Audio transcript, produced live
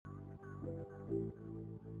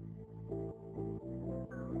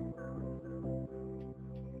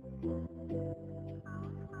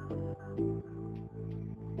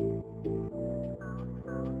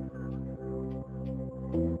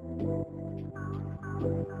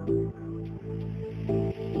Kaos.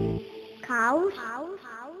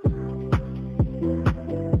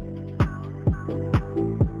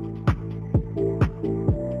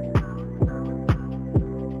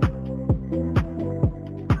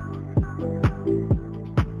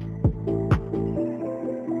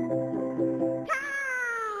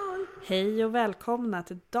 Hej och välkomna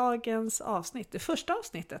till dagens avsnitt, det första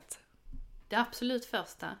avsnittet. Det absolut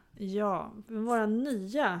första. Ja, våra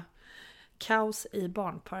nya Kaos i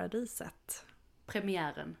barnparadiset.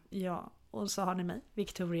 Premiären. Ja, och så har ni mig,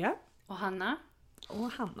 Victoria. Och Hanna.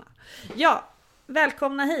 Och Hanna. Ja,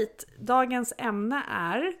 välkomna hit. Dagens ämne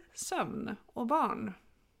är sömn och barn.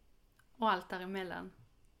 Och allt däremellan.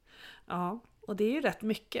 Ja, och det är ju rätt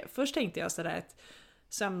mycket. Först tänkte jag sådär att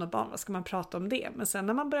sömn och barn, vad ska man prata om det? Men sen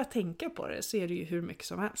när man börjar tänka på det så är det ju hur mycket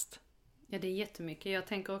som helst. Ja, det är jättemycket. Jag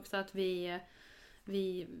tänker också att vi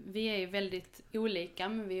är ju väldigt olika,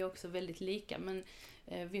 men vi är också väldigt lika. Men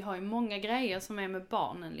vi har ju många grejer som är med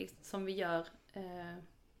barnen liksom,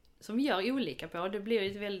 som vi gör olika på. Det blir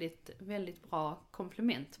ju ett väldigt, väldigt bra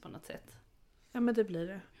komplement på något sätt. Ja, men det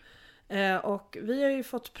blir det. Och vi har ju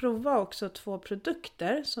fått prova också 2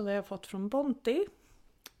 produkter som vi har fått från Bonti.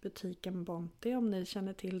 Butiken Bonti, om ni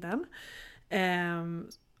känner till den.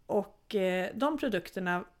 Och de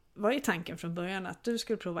produkterna var ju tanken från början att du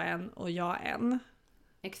skulle prova en och jag en.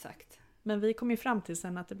 Exakt. Men vi kom ju fram till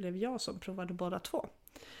sen att det blev jag som provade båda 2.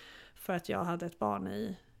 För att jag hade ett barn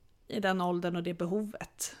i den åldern och det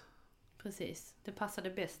behovet. Precis. Det passade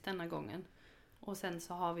bäst denna gången. Och sen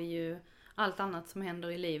så har vi ju allt annat som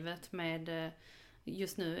händer i livet med...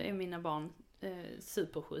 Just nu är mina barn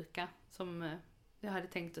supersjuka som jag hade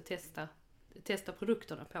tänkt att testa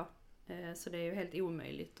produkterna på. Så det är ju helt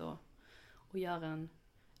omöjligt att göra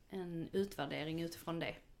en utvärdering utifrån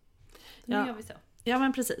det. Så nu gör vi så. Ja,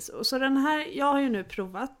 men precis. Och så den här, jag har ju nu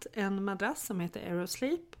provat en madrass som heter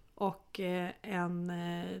Aerosleep och en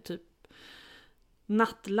typ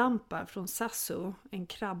nattlampa från Sasso, en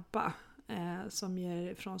krabba som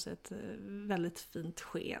ger ifrån sig ett väldigt fint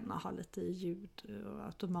sken och har lite ljud och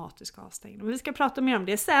automatisk avstängning. Men vi ska prata mer om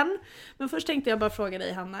det sen. Men först tänkte jag bara fråga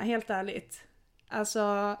dig, Hanna, helt ärligt.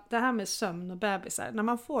 Alltså det här med sömn och bebisar, när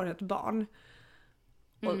man får ett barn,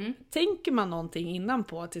 och tänker man någonting innan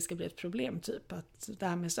på att det ska bli ett problem, typ att det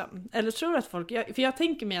här med sömn? Eller tror att folk, för jag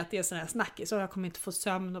tänker mig att det är sån här snackis och jag kommer inte få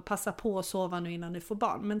sömn och passa på att sova nu innan ni får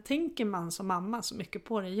barn. Men tänker man som mamma så mycket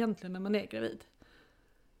på det egentligen när man är gravid?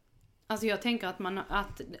 Alltså jag tänker att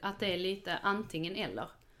det är lite antingen eller.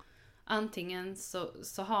 Antingen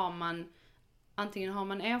så har man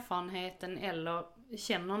erfarenheten eller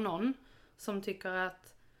känner någon som tycker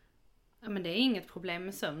att men det är inget problem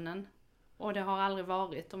med sömnen. Och det har aldrig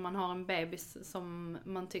varit om man har en bebis som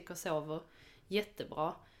man tycker sover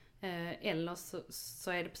jättebra. Eller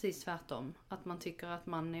så är det precis tvärtom. Att man tycker att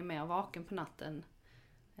man är mer vaken på natten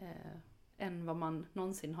än vad man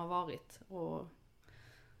någonsin har varit. Och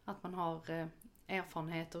att man har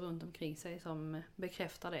erfarenheter runt omkring sig som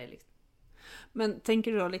bekräftar det. Liksom. Men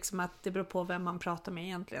tänker du då liksom att det beror på vem man pratar med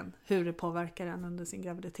egentligen? Hur det påverkar en under sin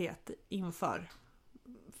graviditet inför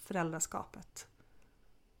föräldraskapet?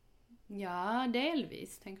 Ja,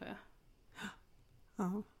 delvis tänker jag.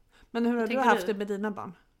 Ja. Men hur har du haft det med dina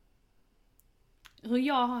barn? Hur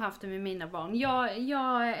jag har haft det med mina barn? Jag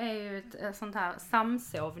är ju ett sånt här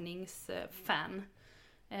samsovningsfan.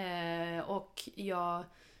 Och jag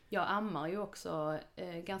ammar ju också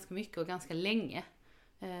ganska mycket och ganska länge.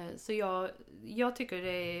 Så jag tycker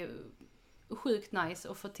det är sjukt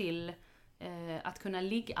nice att få till att kunna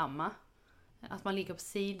liggamma. Att man ligger på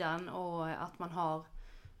sidan och att man har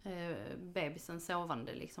bebisen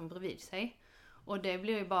sovande liksom bredvid sig. Och det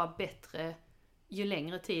blir ju bara bättre ju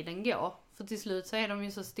längre tiden går. För till slut så är de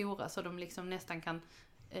ju så stora så de liksom nästan kan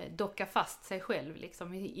docka fast sig själv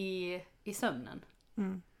liksom i sömnen.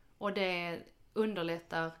 Mm. Och det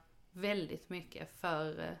underlättar väldigt mycket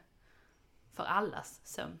för allas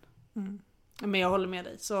sömn. Mm. Men jag håller med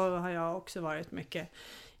dig, så har jag också varit mycket.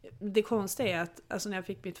 Det konstiga är att alltså när jag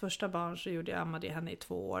fick mitt första barn så ammade jag henne i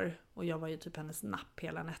 2 år. Och jag var ju typ hennes napp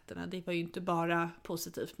hela nätterna. Det var ju inte bara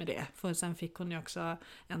positivt med det. För sen fick hon ju också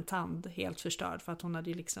en tand helt förstörd. För att hon hade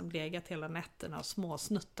ju liksom legat hela nätterna och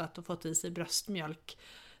småsnuttat och fått i sig bröstmjölk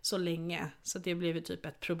så länge. Så det blev ju typ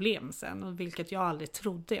ett problem sen. Och vilket jag aldrig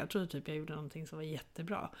trodde. Jag trodde typ jag gjorde någonting som var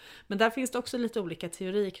jättebra. Men där finns det också lite olika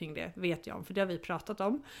teorier kring det, vet jag om. För det har vi pratat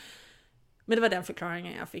om. Men det var den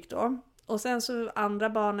förklaringen jag fick då. Och sen så andra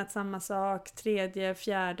barnet samma sak, 3:e,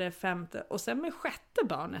 4:e, 5:e. Och sen med 6:e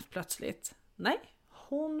barnet plötsligt. Nej,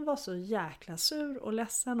 hon var så jäkla sur och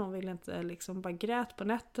ledsen. Hon ville inte liksom, bara grät på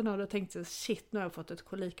nätterna. Och då tänkte jag, shit, nu har jag fått ett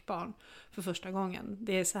kolikbarn för första gången.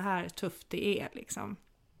 Det är så här tufft det är liksom.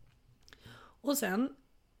 Och sen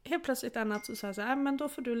helt plötsligt en natt så sa jag så här, men då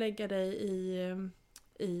får du lägga dig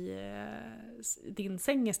i din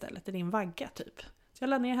säng istället, i din vagga typ. Så jag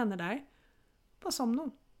la ner henne där. Bara somnade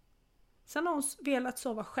hon. Sen har hon velat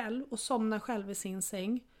sova själv och somna själv i sin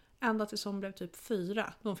säng. Ända tills hon blev typ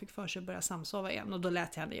 4. Då hon fick för sig att börja samsova igen. Och då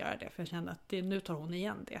lät jag henne göra det. För jag kände att nu tar hon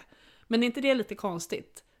igen det. Men är inte det lite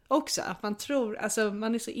konstigt? Också att man tror, alltså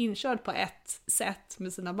man är så inkörd på ett sätt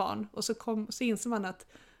med sina barn. Och så inser man att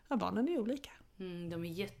barnen är olika. De är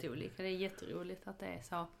jätteolika. Det är jätteroligt att det är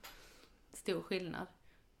så stor skillnad.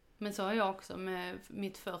 Men så har jag också med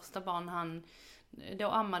mitt första barn. Då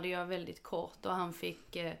ammade jag väldigt kort och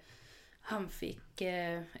han fick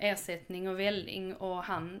ersättning och välling. Och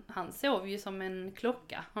han sov ju som en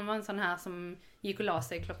klocka. Han var en sån här som gick och la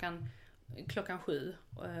sig klockan 7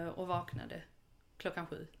 och vaknade klockan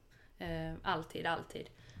 7. Alltid.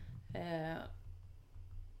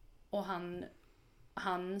 Och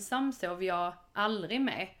han samsov jag aldrig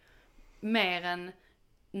med. Mer än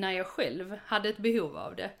när jag själv hade ett behov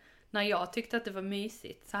av det. När jag tyckte att det var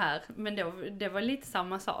mysigt så här. Men det var lite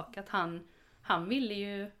samma sak. Att han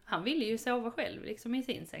ville ju sova själv liksom i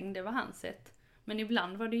sin säng. Det var hans sätt. Men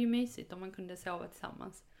ibland var det ju mysigt om man kunde sova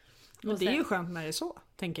tillsammans. Och det är ju skönt när det är så,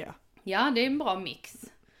 tänker jag. Ja, det är en bra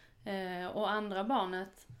mix. Och andra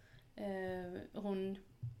barnet,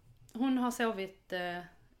 hon har sovit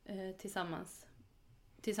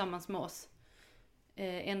tillsammans med oss.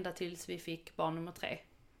 Ända tills vi fick barn nummer 3.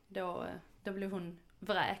 Då blev hon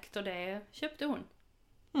vräkt och det köpte hon.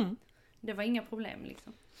 Det var inga problem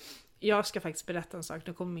liksom. Jag ska faktiskt berätta en sak.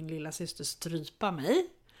 Nu kommer min lilla syster strypa mig.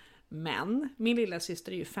 Men min lilla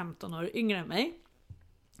syster är ju 15 år yngre än mig.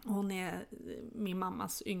 Hon är min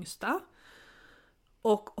mammas yngsta.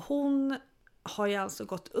 Och hon har ju alltså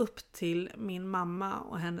gått upp till min mamma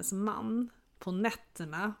och hennes man på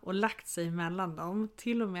nätterna och lagt sig mellan dem.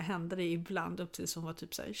 Till och med hände det ibland upp tills hon var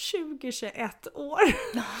typ så här 20-21 år.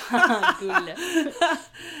 Gulle.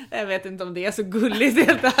 Jag vet inte om det är så gulligt,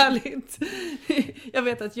 helt ärligt. Jag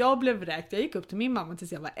vet att jag blev vräkt. Jag gick upp till min mamma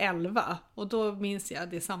tills jag var 11. Och då minns jag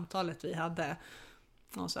det samtalet vi hade.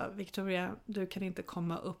 Hon sa, Victoria, du kan inte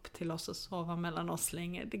komma upp till oss och sova mellan oss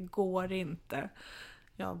längre. Det går inte.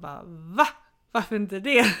 Jag bara, va? Varför inte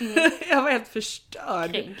det? Jag var helt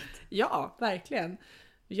förstörd. Kränkt. Ja, verkligen.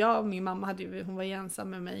 Jag och min mamma hon var ensam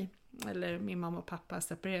med mig. Eller min mamma och pappa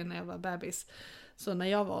separerade när jag var bebis. Så när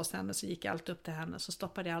jag var hos henne så gick jag alltid upp till henne. Så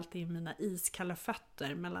stoppade jag alltid in mina iskalla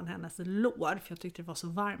fötter mellan hennes lår. För jag tyckte det var så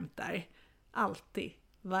varmt där. Alltid.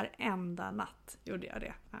 Varenda natt gjorde jag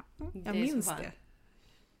det. Ja, jag minns det.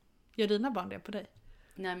 Gör dina barn det på dig?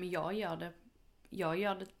 Nej, men jag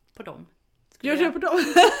gör det på dem. Gör du det på dem?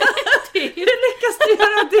 Hur lyckas du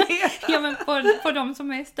göra det? Ja, men på dem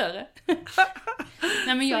som är större.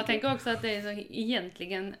 Nej, men jag tänker också att det är så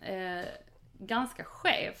egentligen ganska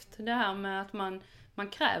skevt. Det här med att man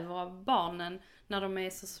kräver av barnen när de är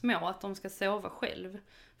så små att de ska sova själv.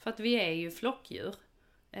 För att vi är ju flockdjur.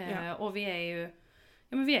 Och vi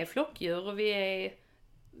är flockdjur och vi är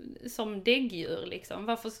som däggdjur liksom.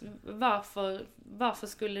 Varför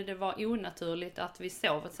skulle det vara onaturligt att vi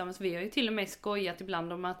sover tillsammans? Vi har ju till och med skojat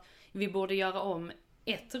ibland om att vi borde göra om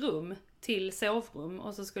ett rum till sovrum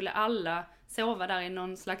och så skulle alla sova där i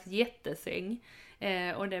någon slags jättesäng.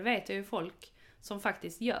 Och det vet jag ju folk som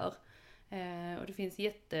faktiskt gör. Och det finns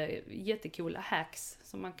jättekola hacks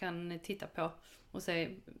som man kan titta på och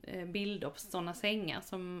se bilder på sådana sängar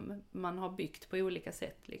som man har byggt på olika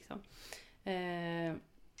sätt liksom.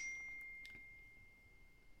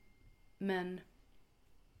 Men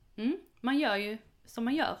man gör ju som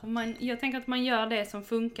man gör. Jag tänker att man gör det som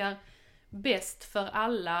funkar bäst för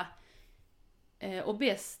alla och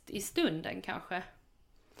bäst i stunden kanske.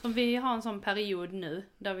 Som vi har en sån period nu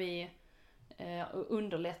där vi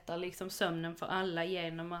underlättar liksom sömnen för alla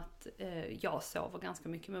genom att jag sover ganska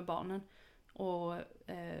mycket med barnen. Och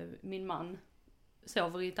min man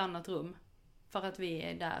sover i ett annat rum för att vi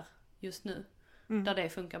är där just nu. Där det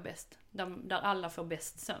funkar bäst. Där alla får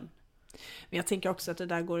bäst sömn. Men jag tänker också att det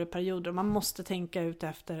där går i perioder. Man måste tänka ut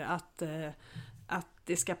efter att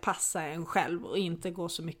det ska passa en själv och inte gå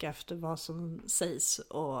så mycket efter vad som sägs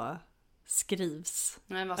och skrivs.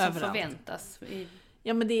 Nej, vad som överallt. Förväntas.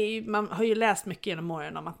 Ja, men man har ju läst mycket genom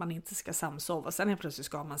åren om att man inte ska samsova. Sen helt plötsligt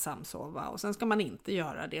ska man samsova och sen ska man inte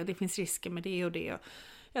göra det. Det finns risker med det och det.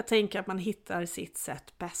 Jag tänker att man hittar sitt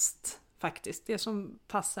sätt bäst faktiskt. Det som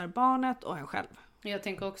passar barnet och en själv. Jag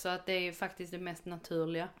tänker också att det är faktiskt det mest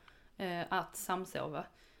naturliga att samsova.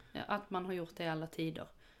 Att man har gjort det i alla tider.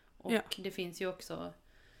 Och det finns ju också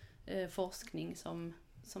forskning som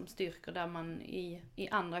styrker där man i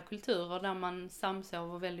andra kulturer där man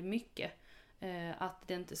samsover väldigt mycket att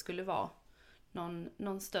det inte skulle vara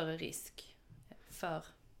någon större risk för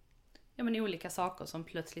olika saker som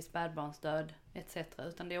plötslig spädbarnsdöd etc.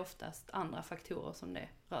 Utan det är oftast andra faktorer som det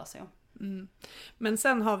rör sig om. Mm. Men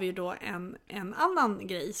sen har vi ju då en annan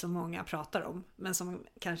grej som många pratar om, men som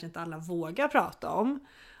kanske inte alla vågar prata om.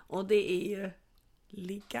 Och det är ju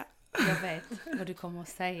ligga. Jag vet vad du kommer att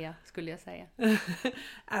säga, skulle jag säga.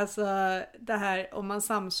 Alltså det här om man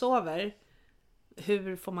samsover,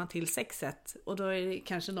 hur får man till sexet? Och då är det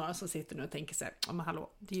kanske några som sitter nu och tänker sig, men hallå,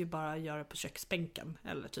 det är ju bara att göra på köksbänken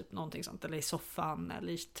eller typ någonting sånt, eller i soffan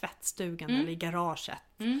eller i tvättstugan eller i garaget.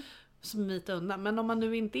 Smita undan. Men om man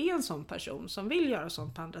nu inte är en sån person som vill göra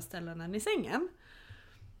sånt på andra ställen än i sängen,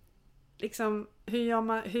 liksom, hur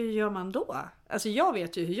gör man då? Alltså jag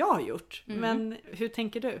vet ju hur jag har gjort, men hur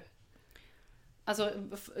tänker du? Alltså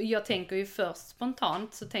jag tänker ju först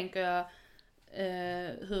spontant så tänker jag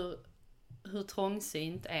hur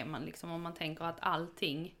trångsynt är man liksom om man tänker att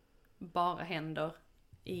allting bara händer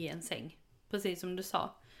i en säng. Precis som du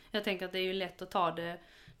sa. Jag tänker att det är ju lätt att ta det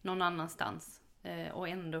någon annanstans och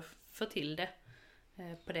ändå få till det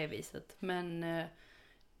på det viset. Men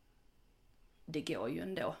det går ju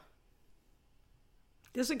ändå.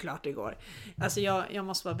 Det är såklart det går. Alltså jag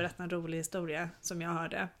måste bara berätta en rolig historia som jag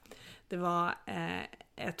hörde. Det var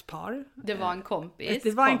ett par. Det var en kompis.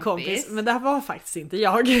 Det var en kompis, men det här var faktiskt inte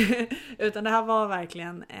jag. Utan det här var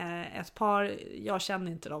verkligen ett par, jag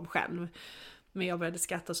känner inte dem själv. Men jag började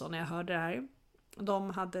skratta så när jag hörde det här. De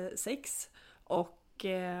hade sex och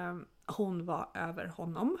hon var över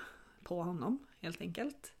honom, på honom helt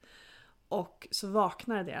enkelt. Och så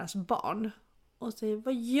vaknar deras barn och säger,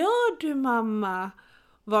 vad gör du mamma?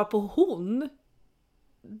 Varpå hon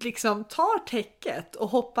liksom tar täcket och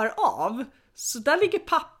hoppar av. Så där ligger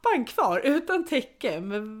pappan kvar utan täcke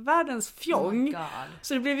med världens fjong.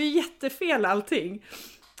 Så det blev ju jättefel allting.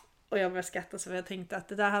 Och jag började skratta så jag tänkte att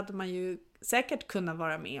det där hade man ju säkert kunnat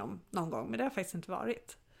vara med om någon gång. Men det har faktiskt inte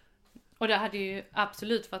varit. Och det hade ju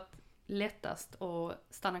absolut varit lättast att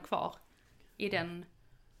stanna kvar i den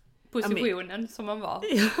positionen som man var.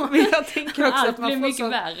 Ja, men jag tänker också allt att man blir får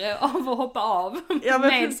mycket värre av att hoppa av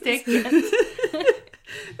med täcket.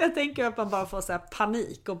 Jag tänker att man bara får så här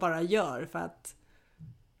panik och bara gör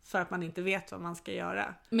för att man inte vet vad man ska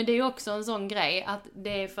göra. Men det är ju också en sån grej att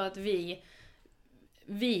det är för att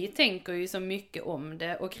vi tänker ju så mycket om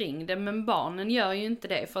det och kring det, men barnen gör ju inte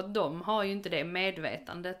det för att de har ju inte det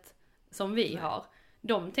medvetandet som vi har.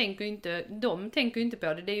 De tänker ju inte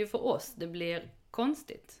på det. Det är ju för oss det blir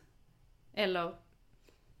konstigt. Eller,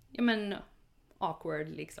 awkward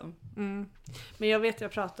liksom. Mm. Men jag vet,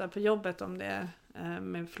 jag pratade på jobbet om det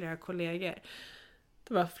med flera kollegor.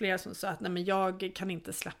 Det var flera som sa att nej, men jag kan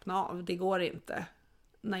inte slappna av. Det går inte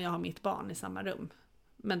när jag har mitt barn i samma rum.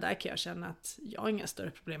 Men där kan jag känna att jag har inga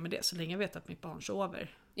större problem med det så länge jag vet att mitt barn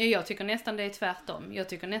sover. Ja, jag tycker nästan det är tvärtom. Jag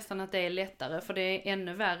tycker nästan att det är lättare för det är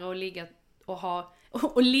ännu värre att ligga och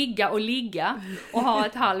ha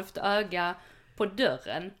ett halvt öga på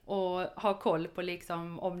dörren och ha koll på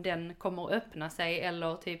liksom om den kommer att öppna sig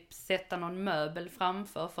eller typ sätta någon möbel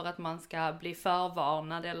framför för att man ska bli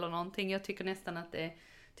förvarnad eller någonting. Jag tycker nästan att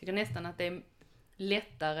det är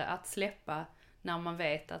lättare att släppa när man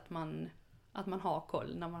vet att man har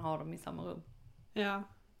koll när man har dem i samma rum. Ja.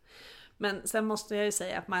 Men sen måste jag ju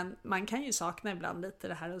säga att man kan ju sakna ibland lite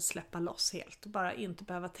det här att släppa loss helt och bara inte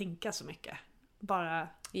behöva tänka så mycket.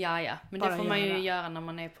 Ja, men det får man ju göra när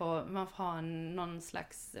man får ha någon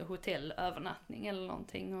slags hotellövernattning eller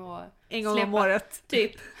någonting och en gång om året.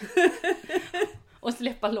 Typ. Och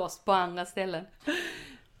släppa loss på andra ställen.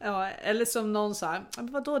 Ja, eller som någon sa,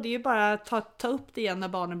 vadå, det är ju bara att ta upp det igen när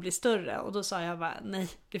barnen blir större. Och då sa jag bara, nej,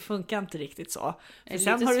 det funkar inte riktigt så. För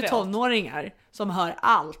sen har du tonåringar som hör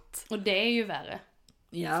allt. Och det är ju värre.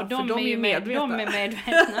 Ja, för de är ju medvetna. De är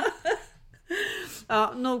medvetna.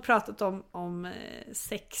 Ja, nog pratat om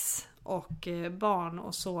sex och barn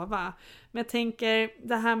och sova. Men jag tänker,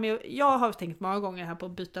 det här med, jag har tänkt många gånger här på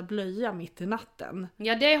att byta blöja mitt i natten.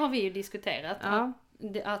 Ja, det har vi ju diskuterat. Ja.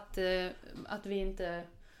 Att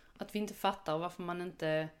vi inte fattar varför man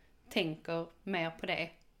inte tänker mer på det.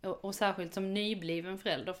 Och särskilt som nybliven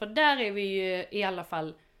förälder. För där är vi ju i alla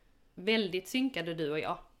fall väldigt synkade, du och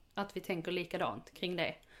jag. Att vi tänker likadant kring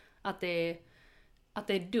det. Att det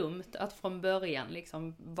är dumt att från början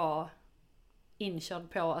liksom vara inkörd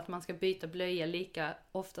på att man ska byta blöja lika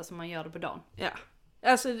ofta som man gör det på dagen. Ja.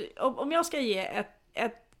 Alltså om jag ska ge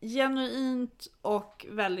ett genuint och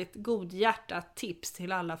väldigt godhjärtat tips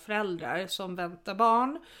till alla föräldrar som väntar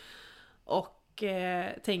barn och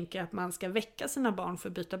tänker att man ska väcka sina barn för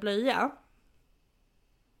att byta blöja.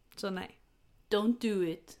 Så nej. Don't do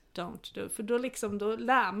it. don't do. För då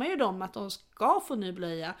lär man ju dem att de ska få ny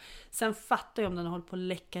blöja. Sen fattar jag om den håller på att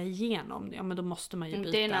läcka igenom. Ja, men då måste man ju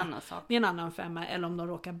byta. Det är en annan sak. Det är en annan femma. Eller om de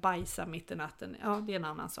råkar bajsa mitt i natten. Ja, det är en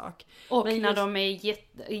annan sak. Och men när de är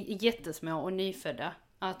jättesmå och nyfödda.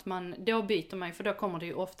 Då byter man ju, för då kommer det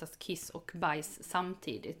ju oftast kiss och bajs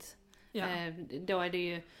samtidigt. Ja. Då är det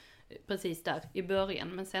ju precis där i början.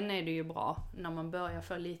 Men sen är det ju bra när man börjar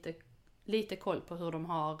få lite koll på hur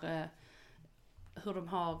de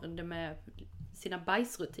har det med sina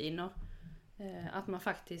bajsrutiner.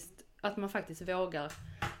 Att man faktiskt vågar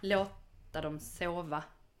låta dem sova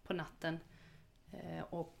på natten.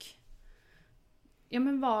 Och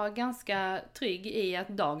vara ganska trygg i att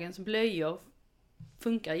dagens blöjor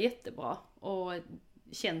funkar jättebra. Och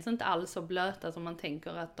känns inte alls så blöta som man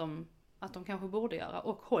tänker att de kanske borde göra.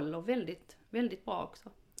 Och håller väldigt, väldigt bra också.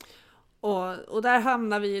 Och där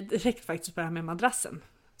hamnar vi direkt faktiskt på det här med madrassen.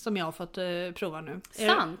 Som jag har fått prova nu.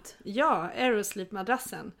 Sant? Ja,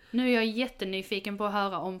 Aerosleep-madrassen. Nu är jag jättenyfiken på att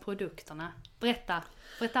höra om produkterna. Berätta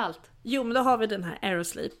allt. Jo, men då har vi den här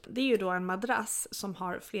Aerosleep. Det är ju då en madrass som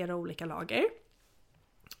har flera olika lager.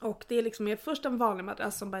 Och det är liksom först en vanlig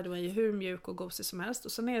madrass som by the way är hur mjuk och gosig som helst.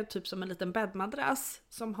 Och sen är det typ som en liten bäddmadrass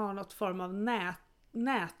som har något form av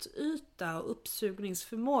nätyta och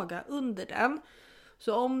uppsugningsförmåga under den.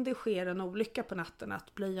 Så om det sker en olycka på natten,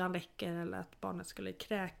 att blöjan läcker eller att barnet skulle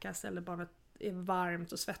kräkas eller barnet är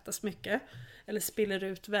varmt och svettas mycket eller spiller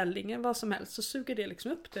ut vällingen, vad som helst, så suger det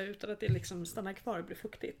liksom upp det utan att det liksom stannar kvar och blir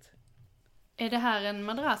fuktigt. Är det här en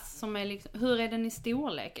madrass som är liksom, hur är den i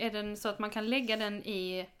storlek? Är den så att man kan lägga den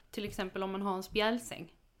i, till exempel om man har en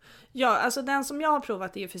spjälsäng? Ja, alltså den som jag har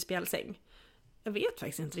provat är ju för spjälsäng. Jag vet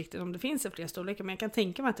faktiskt inte riktigt om det finns i fler storlekar, men jag kan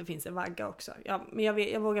tänka mig att det finns en vagga också. Ja, men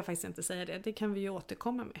jag vågar faktiskt inte säga det. Det kan vi ju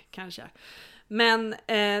återkomma med kanske. Men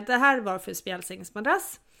det här var för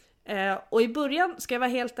spjälsängsmadrass. Och i början, ska jag vara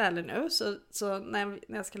helt ärlig nu, så när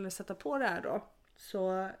jag skulle sätta på det här då,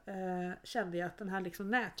 så kände jag att den här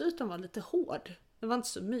liksom nätytan var lite hård. Den var inte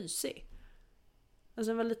så mysig. Alltså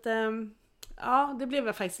den var lite... Ja, det blev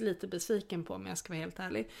jag faktiskt lite besviken på om jag ska vara helt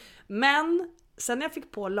ärlig. Men sen när jag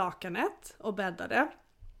fick på lakanet och bäddade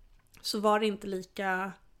så var det inte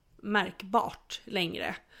lika märkbart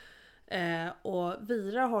längre. Och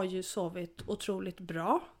Vira har ju sovit otroligt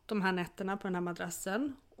bra de här nätterna på den här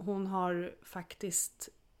madrassen. Hon har faktiskt...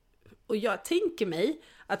 Och jag tänker mig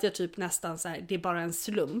att jag typ nästan så här, det är bara en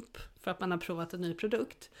slump för att man har provat en ny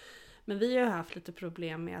produkt. Men vi har ju haft lite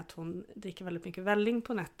problem med att hon dricker väldigt mycket välling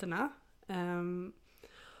på nätterna.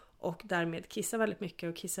 Och därmed kissar väldigt mycket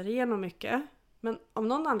och kissar igenom mycket. Men av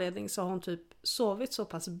någon anledning så har hon typ sovit så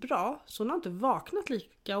pass bra så hon har inte vaknat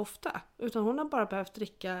lika ofta. Utan hon har bara behövt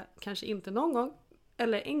dricka kanske inte någon gång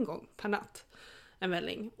eller en gång per natt en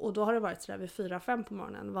välling. Och då har det varit sådär vid 4-5 på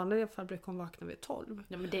morgonen. I vanliga fall brukar hon vakna vid 12.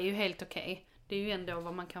 Ja, men det är ju helt okej. Det är ju ändå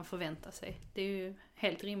vad man kan förvänta sig. Det är ju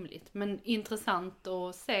helt rimligt. Men intressant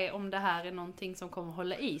att se om det här är någonting som kommer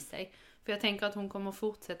hålla i sig. För jag tänker att hon kommer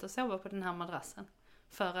fortsätta sova på den här madrassen.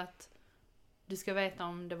 För att du ska veta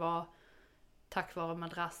om det var tack vare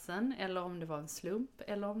madrassen eller om det var en slump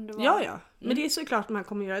eller om det var... Ja. Men det är såklart man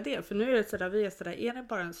kommer göra det. För nu är det sådär, är det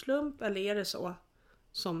bara en slump eller är det så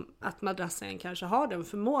som att madrassen kanske har den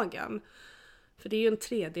förmågan? För det är ju en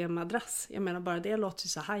 3D-madrass. Jag menar bara det låter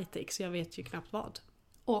så high-tech så jag vet ju knappt vad.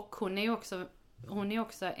 Och hon är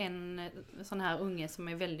också en sån här unge som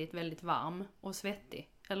är väldigt, väldigt varm och svettig.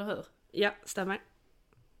 Eller hur? Ja, stämmer.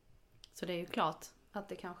 Så det är ju klart att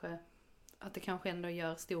det kanske ändå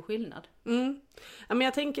gör stor skillnad. Ja, men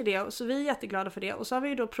jag tänker det. Så vi är jätteglada för det. Och så har vi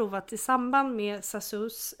ju då provat i samband med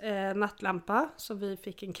Sasus nattlampa. Så vi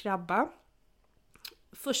fick en krabba.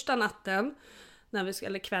 Första natten,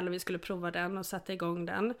 eller kvällen vi skulle prova den och sätta igång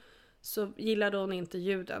den, så gillade hon inte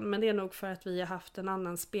ljuden. Men det är nog för att vi har haft en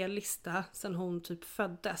annan spellista sedan hon typ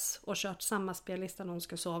föddes och kört samma spellista när hon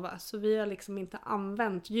ska sova. Så vi har liksom inte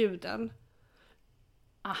använt ljuden.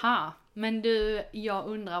 Aha, men du, jag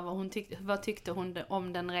undrar vad tyckte hon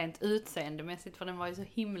om den rent utseendemässigt, för den var ju så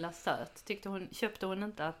himla söt. Köpte hon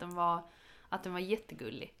inte att den var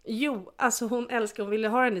jättegullig? Jo, alltså hon ville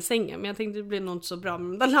ha den i sängen, men jag tänkte det blir nog inte så bra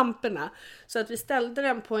med de där lamporna. Så att vi ställde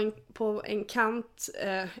den på en kant,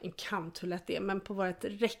 hur lätt det är, men på vårt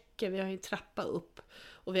räcke, vi har ju en trappa upp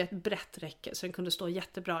och vi har ett brett räcke så den kunde stå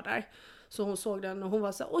jättebra där. Så hon såg den och hon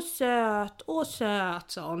var så här, åh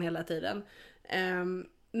söt, sa hon hela tiden.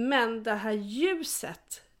 Men det här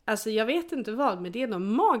ljuset, alltså jag vet inte vad, men det är något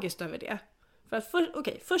magiskt över det. För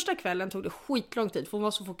att första kvällen tog det skitlång tid för hon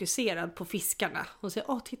var så fokuserad på fiskarna. Hon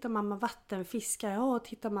säger, titta mamma, vattenfiskar,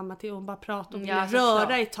 titta mamma, till hon bara pratar och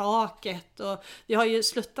röra i taket. Och vi har ju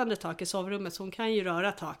sluttande tak i sovrummet så hon kan ju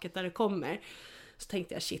röra taket där det kommer. Så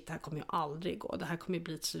tänkte jag, shit, det här kommer ju aldrig gå. Det här kommer ju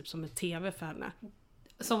bli typ som en tv för henne.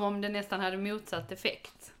 Som om det nästan hade motsatt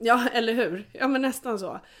effekt. Ja, eller hur? Ja, men nästan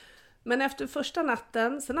så. Men efter första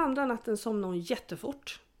natten, sen andra natten somnade hon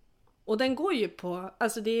jättefort. Och den går ju på,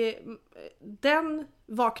 alltså den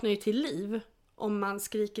vaknar ju till liv om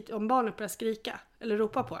barnet börjar skrika eller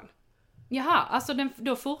ropa på en. Jaha, alltså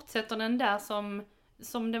då fortsätter den där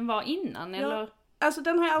som den var innan, eller? Ja, alltså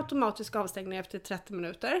den har ju automatisk avstängning efter 30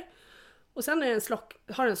 minuter. Och sen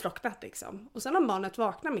har den slocknat liksom. Och sen om barnet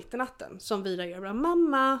vaknar mitt i natten, som vi gör,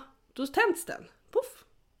 mamma, då tänds den. Puff!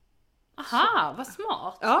 Aha, vad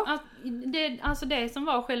smart. Ja. Alltså det som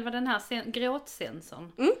var själva den här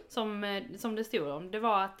gråtsensorn som det stod om, det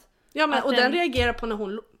var att... Ja, men, att och den reagerar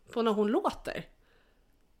på när hon låter.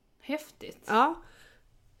 Häftigt. Ja.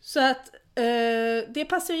 Så att det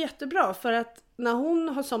passar ju jättebra, för att när hon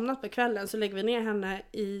har somnat på kvällen så lägger vi ner henne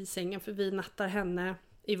i sängen, för vi nattar henne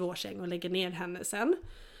i vår säng och lägger ner henne sen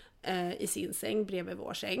i sin säng bredvid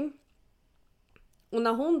vår säng. Och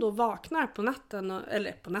när hon då vaknar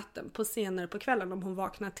på senare på kvällen, om hon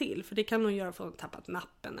vaknar till, för det kan hon göra för att hon tappat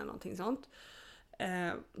nappen eller någonting sånt.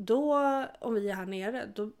 Då, om vi är här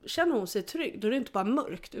nere, då känner hon sig trygg. Då är det inte bara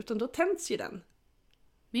mörkt, utan då tänds ju den.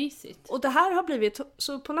 Mysigt. Och det här har blivit,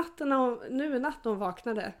 så på natten, nu i natt hon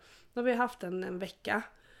vaknade, då har vi haft en vecka.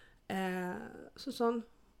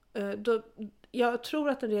 Jag tror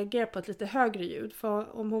att den reagerar på ett lite högre ljud,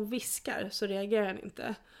 för om hon viskar så reagerar den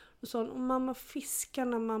inte. Och så hon, mamma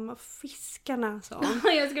fiskarna, sa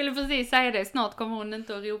hon. Jag skulle precis säga det, snart kommer hon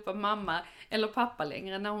inte att ropa mamma eller pappa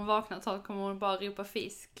längre. När hon vaknar så kommer hon bara ropa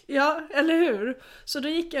fisk. Ja, eller hur? Så då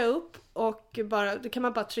gick jag upp och då kan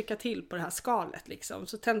man bara trycka till på det här skalet liksom,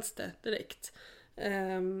 så tänds det direkt.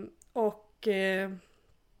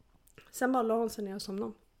 Sen bara la hon sig ner och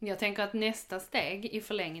somnade. Jag tänker att nästa steg i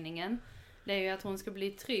förlängningen, det är ju att hon ska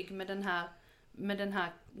bli trygg med den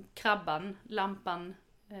här krabban, lampan,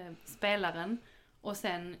 spelaren, och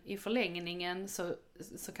sen i förlängningen så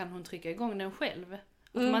kan hon trycka igång den själv.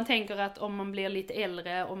 Man tänker att om man blir lite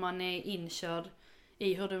äldre och man är inkörd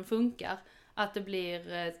i hur den funkar, att det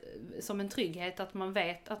blir som en trygghet, att man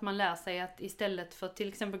vet, att man lär sig att istället för att till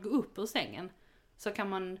exempel gå upp ur sängen, så kan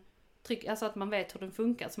man alltså att man vet hur den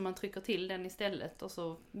funkar, så man trycker till den istället, och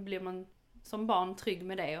så blir man som barn trygg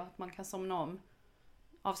med det, och att man kan somna om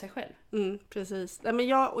av sig själv. Precis. Men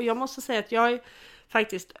jag måste säga att jag är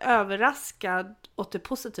faktiskt överraskad åt det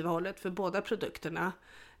positiva hållet för båda produkterna.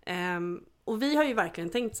 Och vi har ju verkligen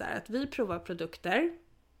tänkt så här att vi provar produkter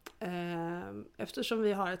eftersom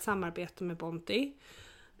vi har ett samarbete med Bonti.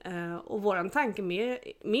 Och våran tanke med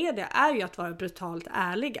det är ju att vara brutalt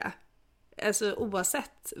ärliga. Alltså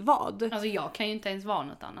oavsett vad. Alltså jag kan ju inte ens vara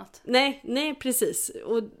något annat. Nej precis.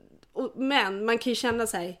 Men man kan ju känna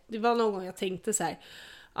sig, det var någon gång jag tänkte så här,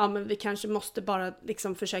 ja men vi kanske måste bara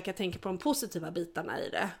liksom försöka tänka på de positiva bitarna i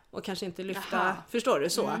det. Och kanske inte lyfta, förstår du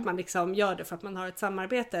så? Att man liksom gör det för att man har ett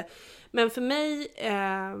samarbete. Men för mig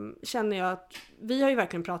känner jag att vi har ju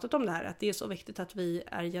verkligen pratat om det här. Att det är så viktigt att vi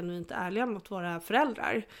är genuint ärliga mot våra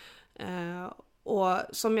föräldrar. Och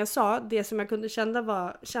som jag sa, det som jag kunde känna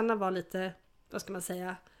var lite, vad ska man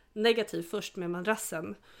säga, negativ först med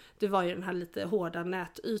madrassen. Det var ju den här lite hårda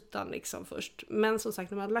nätytan liksom först. Men som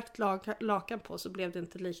sagt, när man hade lagt lakan på så blev det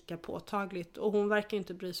inte lika påtagligt. Och hon verkar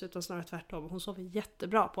inte bry sig, utan snarare tvärtom. Hon sover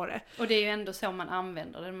jättebra på det. Och det är ju ändå så man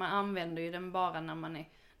använder den. Man använder ju den bara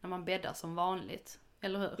när man bäddar som vanligt.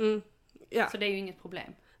 Eller hur? Ja. Så det är ju inget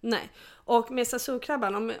problem. Nej. Och med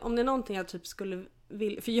Sazoo-krabban, om det är någonting jag typ skulle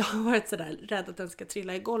vilja... För jag har varit sådär rädd att den ska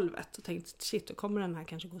trilla i golvet. Och tänkt, shit, då kommer den här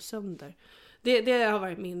kanske gå sönder. Det har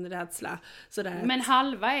varit min rädsla. Sådär. Men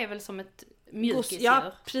halva är väl som ett mjukisdjur?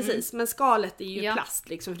 Ja, precis. Men skalet är ju plast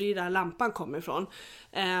liksom. För det är ju där lampan kommer ifrån.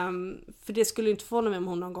 För det skulle inte förvåna mig om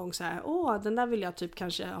hon någon gång så här, den där vill jag typ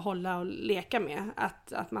kanske hålla och leka med.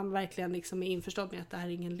 Att man verkligen liksom är införstådd med att det här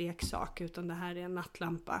är ingen leksak, utan det här är en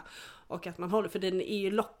nattlampa. Och att man håller, för den är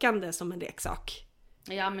ju lockande som en leksak.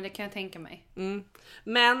 Ja, men det kan jag tänka mig.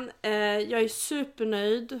 Men jag är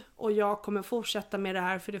supernöjd och jag kommer fortsätta med det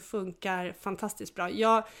här, för det funkar fantastiskt bra.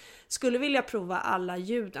 Jag skulle vilja prova alla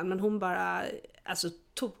ljuden, men hon bara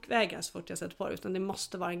tokvägrar så fort jag sätter på det, utan det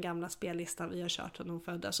måste vara den gamla spellistan vi har kört när hon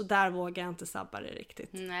föddes. Så där vågar jag inte sabba det riktigt.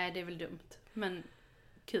 Nej, det är väl dumt. Men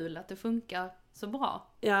kul att det funkar så bra.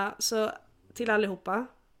 Ja, så till allihopa,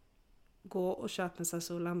 gå och köp en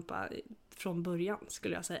Sazoo-lampa från början,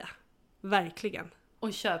 skulle jag säga. Verkligen.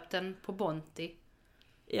 Och köp den på Bonti.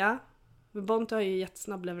 Ja, men Bonti har ju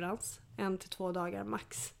jättesnabb leverans. 1 till 2 dagar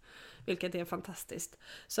max. Vilket är fantastiskt.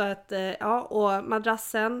 Så att, och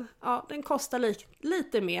madrassen, den kostar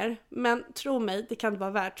lite mer. Men tro mig, det kan vara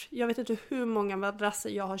värt. Jag vet inte hur många madrasser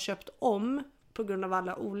jag har köpt om på grund av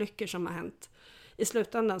alla olyckor som har hänt. I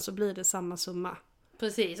slutändan så blir det samma summa.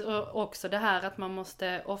 Precis, och också det här att man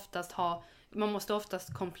måste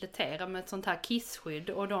oftast komplettera med ett sånt här kissskydd,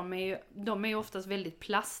 och de är ju oftast väldigt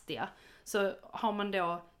plastiga. Så har man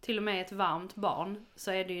då till och med ett varmt barn,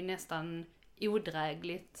 så är det ju nästan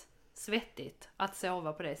odrägligt svettigt att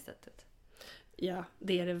sova på det sättet. Ja,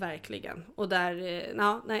 det är det verkligen. Och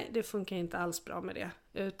nej, det funkar inte alls bra med det.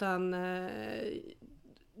 Utan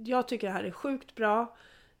jag tycker det här är sjukt bra.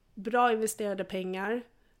 Bra investerade pengar.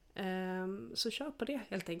 Så kör på det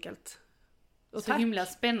helt enkelt. Och så tack. Himla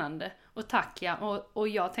spännande. Och tack, ja. Och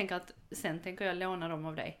jag tänker att sen tänker jag låna dem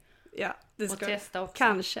av dig. Ja, det ska och testa också.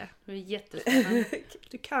 Kanske. Det är jättespännande.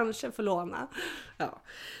 Du kanske får låna. Ja.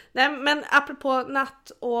 Nej, men apropå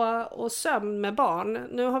natt och sömn med barn.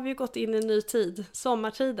 Nu har vi gått in i en ny tid.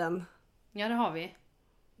 Sommartiden. Ja, det har vi.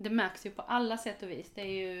 Det märks ju på alla sätt och vis. Det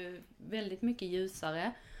är ju väldigt mycket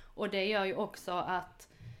ljusare. Och det gör ju också att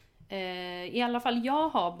i alla fall jag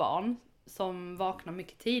har barn som vaknar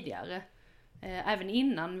mycket tidigare. Även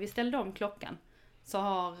innan vi ställde om klockan. Så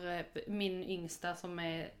har min yngsta som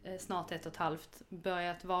är snart 1,5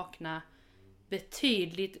 börjat vakna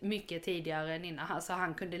betydligt mycket tidigare än innan. Alltså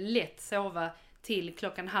han kunde lätt sova till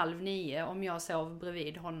 8:30 om jag sov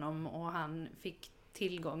bredvid honom och han fick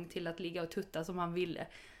tillgång till att ligga och tutta som han ville.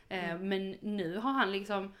 Men nu har han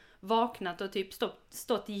liksom vaknat och typ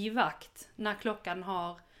stått i vakt när klockan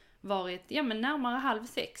har varit närmare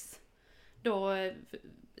 5:30. Då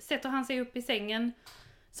sätter han sig upp i sängen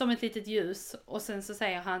som ett litet ljus och sen så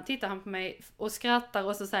tittar han på mig och skrattar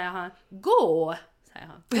och så säger han gå! Säger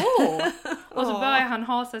han. Gå! Och så börjar han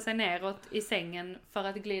hasa sig neråt i sängen för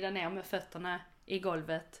att glida ner med fötterna i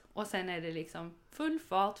golvet och sen är det liksom full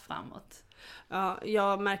fart framåt. Ja,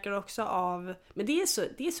 jag märker också av, men det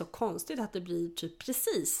är så konstigt att det blir typ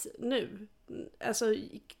precis nu. Alltså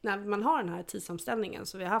när man har den här tidsomställningen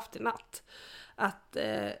som vi har haft i natt. Att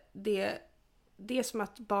det är som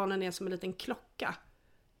att barnen är som en liten klocka.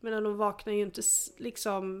 Men de vaknar ju inte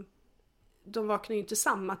liksom, de vaknar ju inte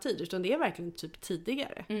samma tid utan det är verkligen typ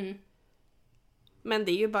tidigare. Mm. Men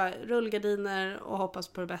det är ju bara rullgardiner och hoppas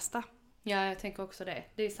på det bästa. Ja, jag tänker också det.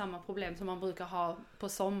 Det är samma problem som man brukar ha på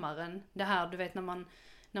sommaren. Det här, du vet,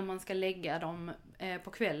 när man ska lägga dem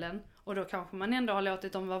på kvällen. Och då kanske man ändå har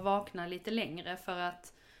låtit dem vara vakna lite längre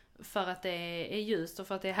för att det är ljust och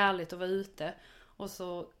för att det är härligt att vara ute. Och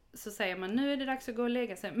så säger man, nu är det dags att gå och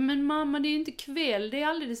lägga sig. Men mamma, det är ju inte kväll, det är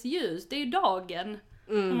alldeles ljust, det är ju dagen.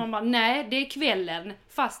 Och man bara, nej, det är kvällen,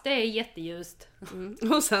 fast det är jätteljust.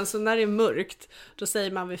 Och sen så när det är mörkt, då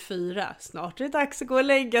säger man vid 4, snart är det dags att gå och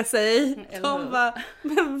lägga sig. De bara,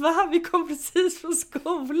 men va, vi kom precis från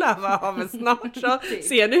skolan, va, men snart så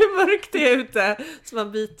ser ni hur mörkt det är ute. Så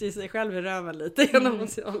man biter i sig själv i röven lite.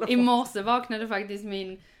 I morse vaknade faktiskt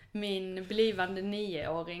min blivande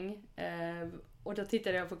 9-åring. Och då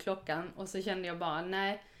tittade jag på klockan och så kände jag bara,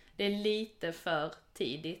 nej, det är lite för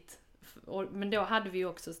tidigt. Men då hade vi ju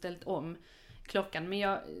också ställt om klockan. Men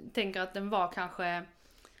jag tänker att den var kanske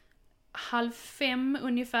 4:30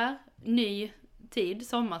 ungefär, ny tid,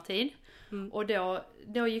 sommartid. Och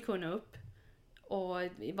då gick hon upp och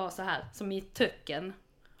var så här, som i töcken.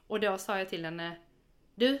 Och då sa jag till henne,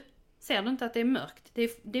 du, ser du inte att det är mörkt?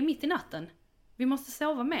 Det är mitt i natten. Vi måste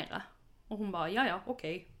sova mera. Och hon bara, ja,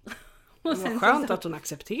 okej. Och sen skönt att hon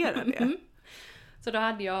accepterar det. Så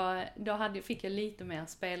då fick jag lite mer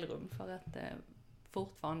spelrum för att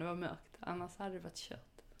fortfarande var mörkt. Annars hade det varit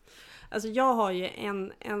kört. Alltså jag har ju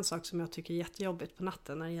en sak som jag tycker är jättejobbigt på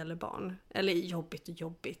natten när det gäller barn. Eller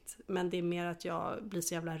jobbigt. Men det är mer att jag blir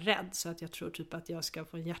så jävla rädd så att jag tror typ att jag ska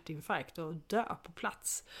få en hjärtinfarkt och dö på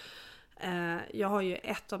plats. Jag har ju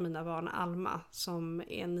ett av mina barn, Alma, som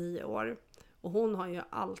är 9 år. Och hon har ju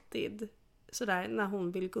alltid... sådär när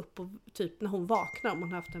hon vill gå upp och typ när hon vaknar, om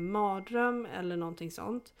hon har haft en mardröm eller någonting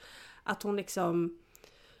sånt, att hon liksom,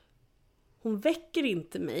 hon väcker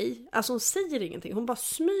inte mig, alltså hon säger ingenting, hon bara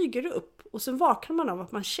smyger upp och sen vaknar man av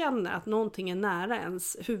att man känner att någonting är nära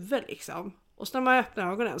ens huvud liksom. Och så när man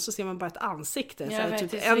öppnar ögonen så ser man bara ett ansikte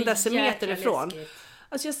typ 1 decimeter ifrån. Läskigt.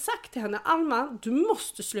 Alltså jag har sagt till henne, Alma, du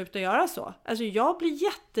måste sluta göra så. Alltså jag blir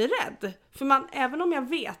jätterädd. För även om jag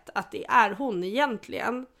vet att det är hon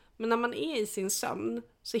egentligen, men när man är i sin sömn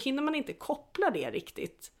så hinner man inte koppla det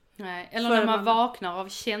riktigt. Nej, eller när man vaknar av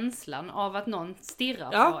känslan av att någon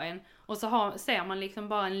stirrar på en. Och så ser man liksom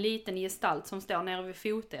bara en liten gestalt som står nere vid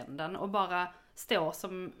fotändan och bara står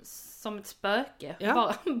som ett spöke.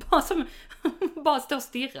 Ja. Bara står och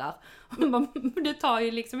stirrar. Det tar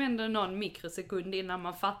ju liksom ändå någon mikrosekund innan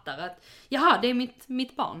man fattar att jaha, det är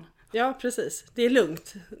mitt barn. Ja, precis. Det är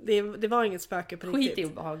lugnt. Det var inget spöke på riktigt.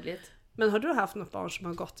 Skitobehagligt. Men har du haft något barn som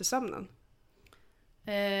har gått i sömnen?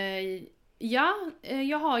 Ja,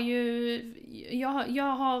 jag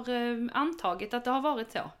har antagit att det har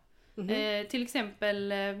varit så. Till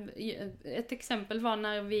exempel, ett exempel var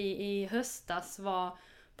när vi i höstas var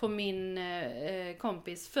på min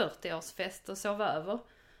kompis 40-årsfest och sov över.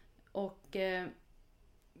 Och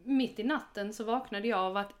mitt i natten så vaknade jag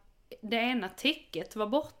av att det ena täcket var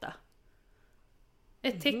borta.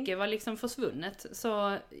 Ett täcke var liksom försvunnet.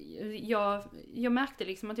 Så jag märkte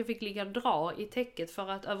liksom att jag fick ligga och dra i täcket för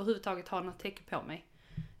att överhuvudtaget ha något täcke på mig.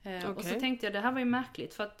 Och så tänkte jag, det här var ju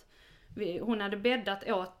märkligt för att hon hade bäddat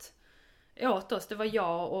åt oss. Det var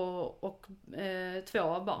jag och 2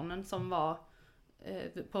 av barnen som var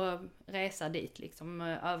på resa dit, liksom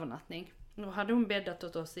övernattning. Då hade hon bäddat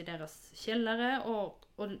åt oss i deras källare och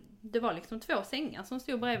det var liksom 2 sängar som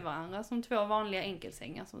stod bredvid varandra, som 2 vanliga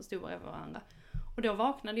enkelsängar som stod bredvid varandra. Och då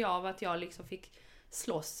vaknade jag av att jag liksom fick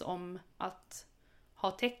slåss om att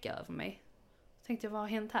ha täcke över mig. Så tänkte jag, vad har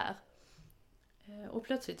hänt här? Och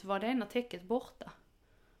plötsligt var det ena täcket borta.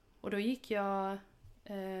 Och då gick jag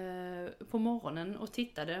på morgonen och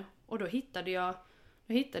tittade. Och då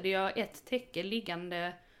hittade jag ett täcke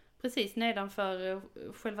liggande precis nedanför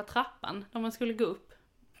själva trappan där man skulle gå upp.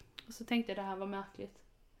 Och så tänkte jag, det här var märkligt.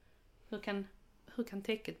 Hur kan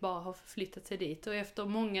täcket bara ha förflyttat sig dit? Och efter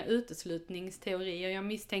många uteslutningsteorier, jag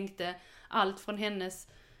misstänkte allt från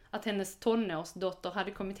att hennes tonårsdotter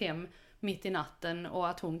hade kommit hem mitt i natten och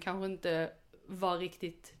att hon kanske inte var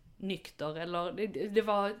riktigt nykter. Eller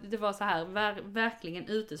det var så här, verkligen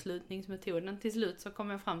uteslutningsmetoden. Till slut så kom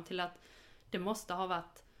jag fram till att det måste ha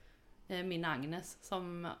varit min Agnes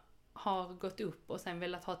som har gått upp och sen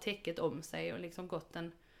velat ha täcket om sig och liksom gått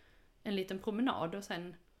en liten promenad och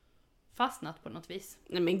sen fastnat på något vis.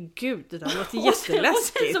 Nej men gud, det där låter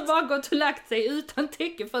jätteläskigt. Och sen så bara gått och lagt sig utan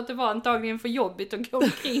täcke för att det var antagligen för jobbigt att gå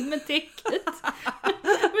omkring med täcket.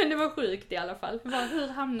 Men det var sjukt i alla fall. Hur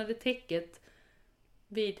hamnade täcket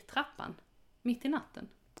vid trappan mitt i natten?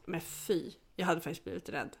 Men fy, jag hade faktiskt blivit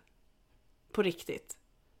rädd. På riktigt.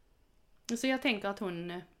 Så jag tänker att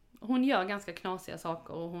hon gör ganska knasiga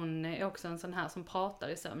saker och hon är också en sån här som pratar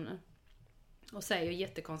i sömnen. Och säger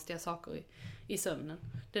jättekonstiga saker i sömnen.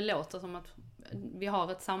 Det låter som att vi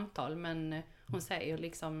har ett samtal men hon säger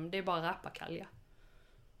liksom, det är bara rappakalja.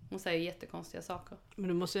 Hon säger jättekonstiga saker. Men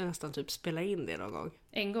du måste ju nästan typ spela in det någon gång.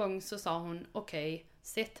 En gång så sa hon, okej,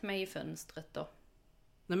 sätt mig i fönstret då.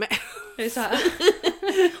 Nej men. Det är så här.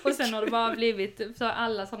 Och sen har det bara blivit, så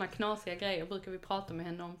alla sådana knasiga grejer brukar vi prata med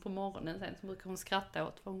henne om på morgonen sen. Så brukar hon skratta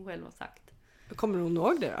åt vad hon själv har sagt. Kommer hon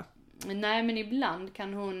ihåg det då? Nej, men ibland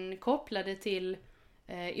kan hon koppla det till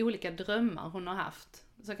olika drömmar hon har haft.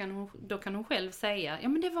 Då kan hon själv säga, ja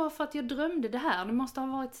men det var för att jag drömde det här, det måste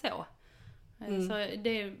ha varit så. Så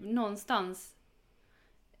det är någonstans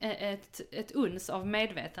ett uns av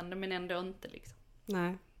medvetande men ändå inte liksom.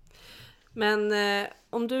 Nej. Men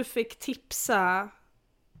om du fick tipsa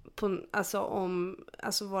om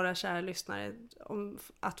våra kära lyssnare om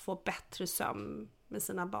att få bättre sömn med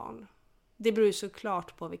sina barn. Det beror ju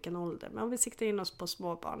såklart på vilken ålder. Men om vi siktar in oss på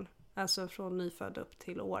småbarn. Alltså från nyfödd upp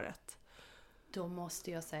till året. Då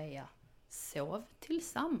måste jag säga, sov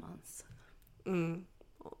tillsammans.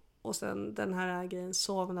 Och sen den här grejen,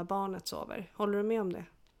 sov när barnet sover. Håller du med om det?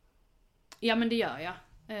 Ja men det gör jag.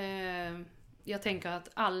 Jag tänker att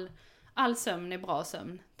all sömn är bra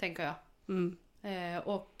sömn, tänker jag.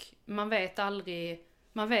 Och man vet aldrig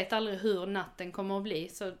hur natten kommer att bli.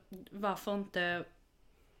 Så varför inte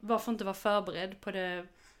vara förberedd på det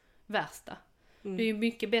värsta. Du är ju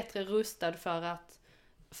mycket bättre rustad för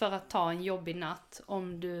att ta en jobbig natt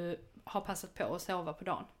om du har passat på att sova på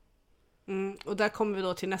dagen. Och där kommer vi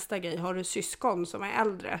då till nästa grej. Har du syskon som är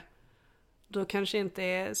äldre, då kanske inte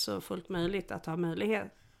är så fullt möjligt att ha möjlighet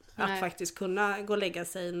att faktiskt kunna gå och lägga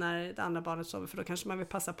sig när det andra barnet sover, för då kanske man vill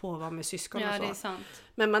passa på att vara med syskon och så. Ja, det är sant.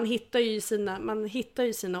 Men man hittar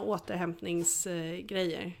ju sina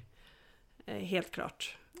återhämtningsgrejer. Helt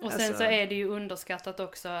klart. Och sen så är det ju underskattat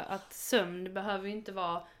också att sömn behöver inte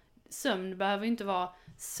vara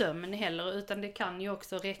sömn heller, utan det kan ju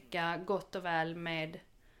också räcka gott och väl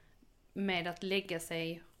med att lägga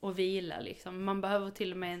sig och vila liksom. Man behöver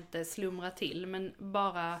till och med inte slumra till, men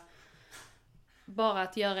bara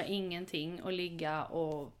att göra ingenting och ligga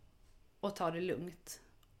och ta det lugnt.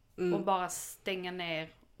 Och bara stänga ner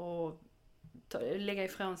och lägga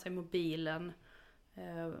ifrån sig mobilen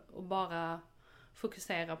och bara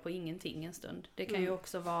fokusera på ingenting en stund. Det kan ju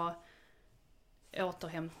också vara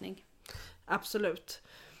återhämtning. Absolut.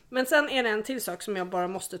 Men sen är det en till sak som jag bara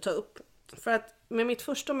måste ta upp. För att med mitt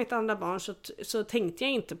första och mitt andra barn så tänkte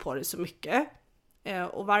jag inte på det så mycket.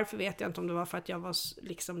 Och varför vet jag inte, om det var för att jag var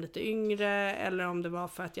liksom lite yngre eller om det var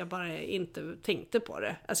för att jag bara inte tänkte på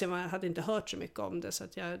det. Alltså jag hade inte hört så mycket om det, så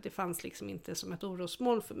att det fanns liksom inte som ett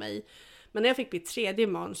orosmål för mig. Men när jag fick mitt tredje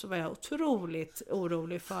barn så var jag otroligt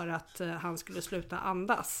orolig för att han skulle sluta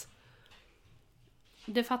andas.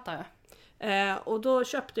 Det fattar jag. Och då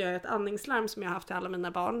köpte jag ett andningslarm som jag haft till alla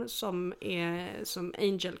mina barn som är som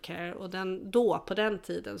Angel Care, och på den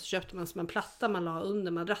tiden så köpte man som en platta man la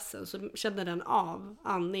under madrassen, så kände den av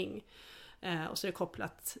andning, och så är det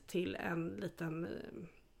kopplat till en liten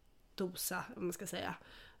dosa, om man ska säga,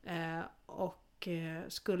 och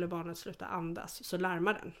skulle barnet sluta andas så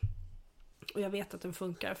larmar den. Och jag vet att den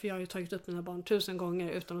funkar, för jag har ju tagit upp mina barn 1000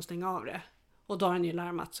 gånger utan att stänga av det. Och då har den ju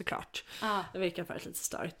larmat såklart. Det verkar faktiskt lite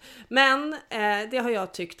störigt. Men det har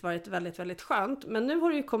jag tyckt varit väldigt, väldigt skönt. Men nu har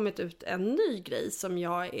det ju kommit ut en ny grej som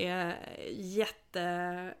jag är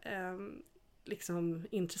liksom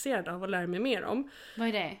intresserad av att lära mig mer om. Vad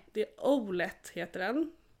är det? Det är OLED heter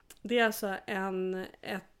den. Det är alltså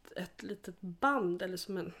ett litet band, eller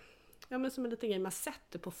som en liten grej man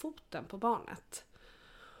sätter på foten på barnet.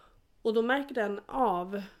 Och då märker den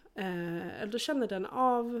av, eller då känner den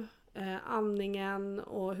av andningen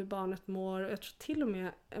och hur barnet mår. Jag tror till och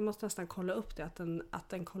med, jag måste nästan kolla upp det, att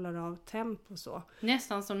den kollar av tempo och så.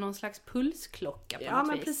 Nästan som någon slags pulsklocka på något vis. Ja,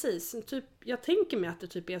 men precis. Typ, jag tänker mig att det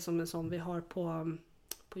typ är som en sån vi har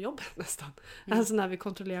på jobbet nästan. Alltså när vi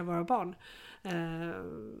kontrollerar våra barn.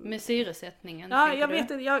 Med syresättningen. Ja, jag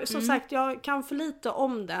vet inte. Som sagt, jag kan för lite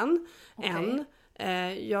om den än.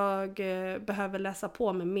 Jag behöver läsa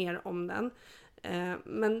på mig mer om den.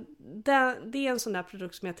 Men det är en sån där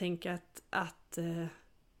produkt som jag tänker att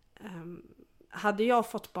hade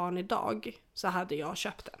jag fått barn idag så hade jag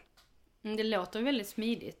köpt den. Det låter väldigt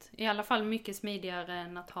smidigt. I alla fall mycket smidigare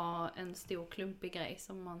än att ha en stor klumpig grej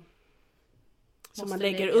som man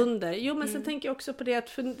lägger under. Jo, men sen tänker jag också på det, att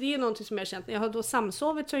för det är någonting som jag har känt. När jag har då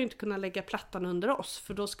samsovit så har jag inte kunnat lägga plattan under oss,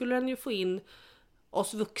 för då skulle den ju få in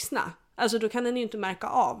oss vuxna. Alltså då kan den ju inte märka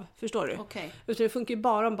av, förstår du? Okay. Utan det funkar ju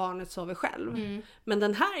bara om barnet sover själv. Men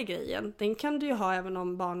den här grejen, den kan du ju ha även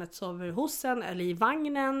om barnet sover hos en eller i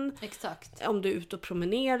vagnen. Exakt. Om du är ute och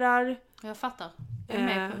promenerar. Jag fattar. Jag är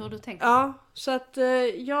med på hur du tänker. Ja, så att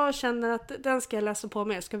jag känner att den ska jag läsa på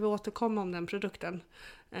mer. Ska vi återkomma om den produkten?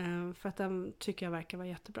 För att den tycker jag verkar vara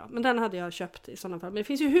jättebra. Men den hade jag köpt i sådana fall. Men det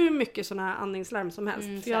finns ju hur mycket sådana här andningslarm som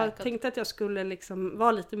helst. För jag tänkte att jag skulle liksom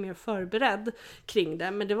vara lite mer förberedd kring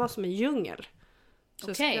det. Men det var som en djungel.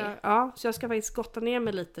 Så så jag ska faktiskt gotta ner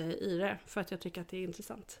mig lite i det. För att jag tycker att det är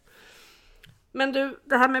intressant. Men du,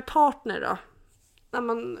 det här med partner då.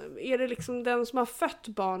 Är det liksom den som har fött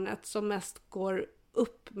barnet som mest går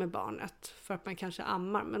upp med barnet för att man kanske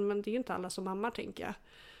ammar? Men det är ju inte alla som ammar, tänker jag.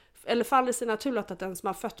 Eller faller sig naturligt att den som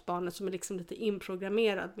har fött barnet, som är liksom lite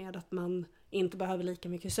inprogrammerad med att man inte behöver lika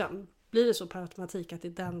mycket sömn, blir det så per automatik att det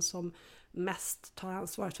är den som mest tar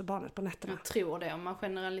ansvaret för barnet på nätterna? Jag tror det, om man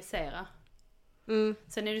generaliserar.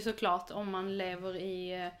 Sen är det såklart, om man lever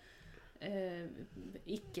i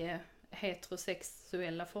icke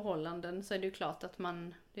heterosexuella förhållanden, så är det ju klart att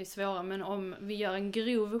det är svårare. Men om vi gör en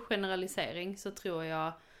grov generalisering, så tror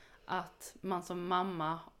jag att man som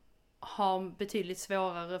mamma har betydligt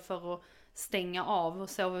svårare för att stänga av och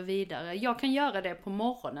sova vidare. Jag kan göra det på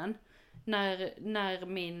morgonen när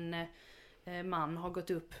min man har gått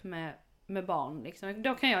upp med barn. Liksom.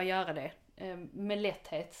 Då kan jag göra det med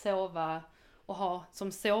lätthet, sova och ha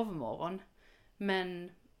som sovmorgon.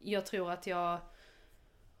 Men jag tror att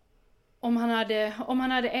om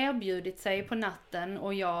han hade erbjudit sig på natten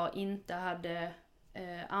och jag inte hade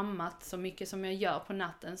ammat så mycket som jag gör på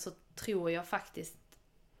natten, så tror jag faktiskt,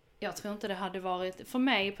 jag tror inte det hade varit, för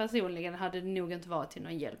mig personligen hade det nog inte varit till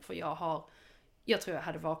någon hjälp, för jag tror jag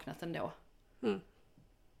hade vaknat ändå.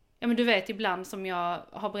 Ja, men du vet, ibland som jag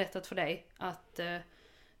har berättat för dig att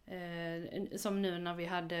som nu när vi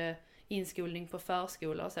hade inskolning på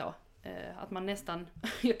förskola och så, att man nästan,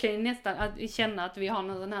 jag kan ju nästan känna att vi har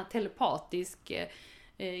någon sån här telepatisk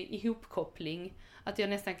ihopkoppling, att jag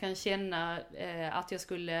nästan kan känna att jag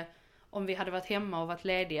skulle, om vi hade varit hemma och varit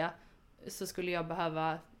lediga, så skulle jag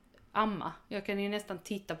behöva amma. Jag kan ju nästan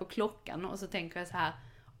titta på klockan och så tänker jag så här: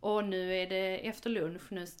 nu är det efter lunch,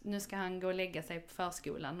 nu ska han gå och lägga sig på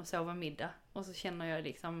förskolan och sova middag. Och så känner jag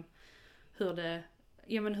liksom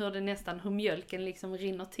hur mjölken liksom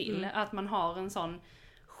rinner till. Att man har en sån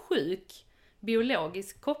sjuk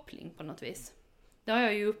biologisk koppling på något vis. Det har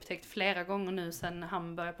jag ju upptäckt flera gånger nu sen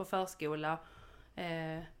han började på förskola.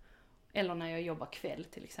 Eller när jag jobbar kväll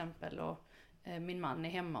till exempel och min man är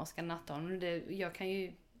hemma och ska natta honom. Jag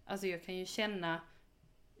kan ju känna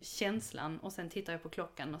känslan och sen tittar jag på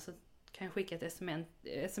klockan och så kan jag skicka ett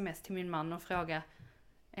sms till min man och fråga,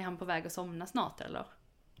 är han på väg att somna snart eller?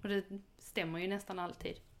 Och det stämmer ju nästan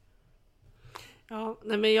alltid. Ja,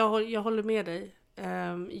 nej men jag håller med dig.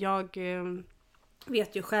 Jag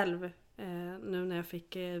vet ju själv nu när jag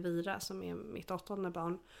fick Vira som är mitt 8:e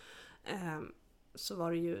barn, så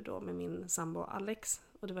var det ju då med min sambo Alex,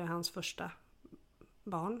 och det var ju hans första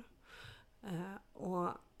barn. Och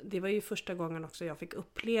det var ju första gången också jag fick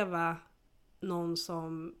uppleva någon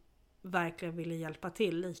som verkligen ville hjälpa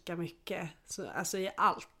till lika mycket, alltså i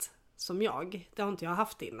allt som jag. Det har inte jag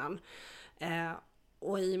haft innan.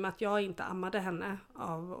 Och i och med att jag inte ammade henne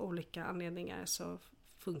av olika anledningar så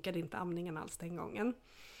funkade inte amningen alls den gången.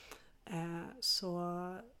 Så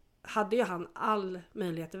hade ju han all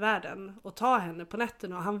möjlighet i världen att ta henne på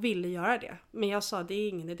nätterna, och han ville göra det. Men jag sa, det är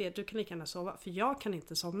ingen idé, du kan lika gärna sova, för jag kan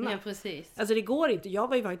inte somna. Ja, precis. Alltså det går inte, jag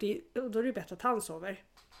var ju då är det bättre att han sover.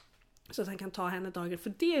 Så att han kan ta henne dagen,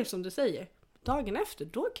 för det är som du säger, dagen efter,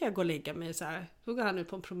 då kan jag gå och lägga mig så här. Då går han ut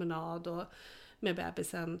på en promenad och med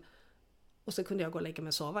bebisen, och så kunde jag gå och lägga mig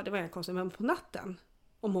och sova. Det var inga konstigt, men på natten,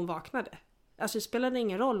 om hon vaknade, alltså det spelade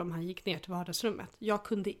ingen roll om han gick ner till vardagsrummet. Jag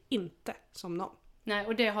kunde inte somna om. Nej,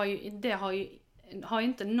 och det har ju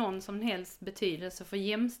inte någon som helst betydelse för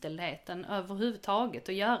jämställdheten överhuvudtaget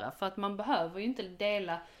att göra. För att man behöver ju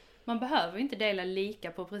inte dela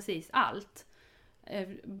lika på precis allt.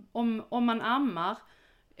 Om man ammar,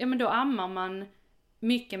 ja men då ammar man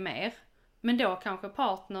mycket mer. Men då kanske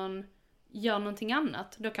partnern gör någonting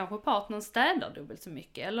annat. Då kanske partnern städar dubbelt så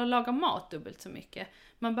mycket eller lagar mat dubbelt så mycket.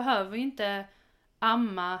 Man behöver ju inte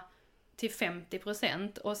amma till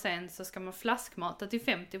 50% och sen så ska man flaskmata till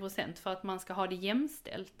 50% för att man ska ha det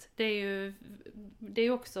jämställt. Det är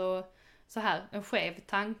ju också så här en skev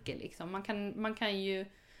tanke liksom. Man kan ju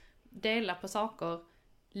dela på saker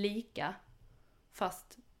lika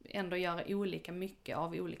fast ändå göra olika mycket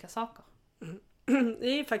av olika saker.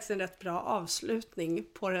 Det är faktiskt en rätt bra avslutning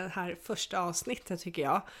på det här första avsnittet tycker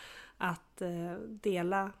jag. Att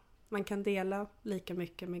man kan dela lika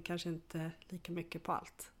mycket men kanske inte lika mycket på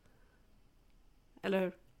allt. Eller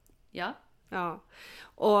hur? Ja. Ja.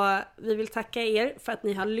 Och vi vill tacka er för att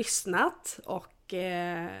ni har lyssnat, och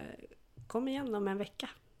kom igen om en vecka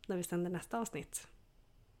när vi sänder nästa avsnitt.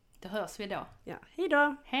 Då hörs vi då. Ja, hej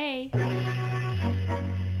då! Hej!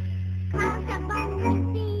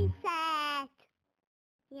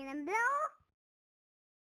 Genom blå